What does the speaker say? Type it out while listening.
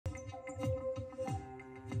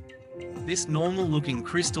This normal-looking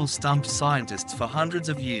crystal stumped scientists for hundreds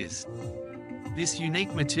of years. This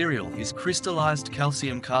unique material is crystallized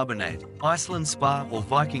calcium carbonate, Iceland Spar or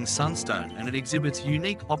Viking Sunstone, and it exhibits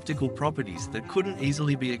unique optical properties that couldn't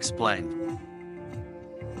easily be explained.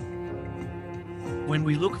 When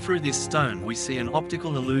we look through this stone, we see an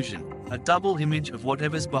optical illusion, a double image of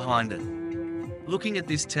whatever's behind it. Looking at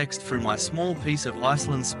this text through my small piece of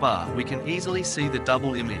Iceland Spar, we can easily see the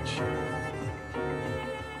double image.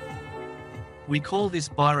 We call this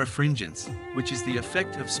birefringence, which is the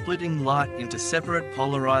effect of splitting light into separate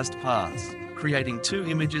polarized paths, creating two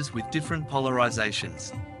images with different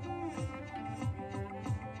polarizations.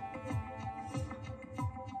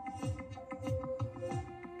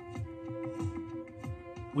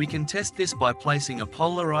 We can test this by placing a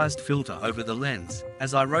polarized filter over the lens.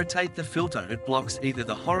 As I rotate the filter, it blocks either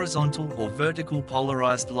the horizontal or vertical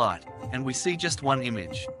polarized light, and we see just one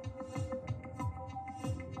image.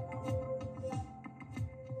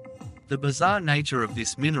 The bizarre nature of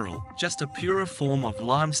this mineral, just a purer form of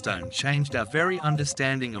limestone, changed our very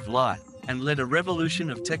understanding of light, and led a revolution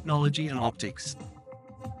of technology and optics.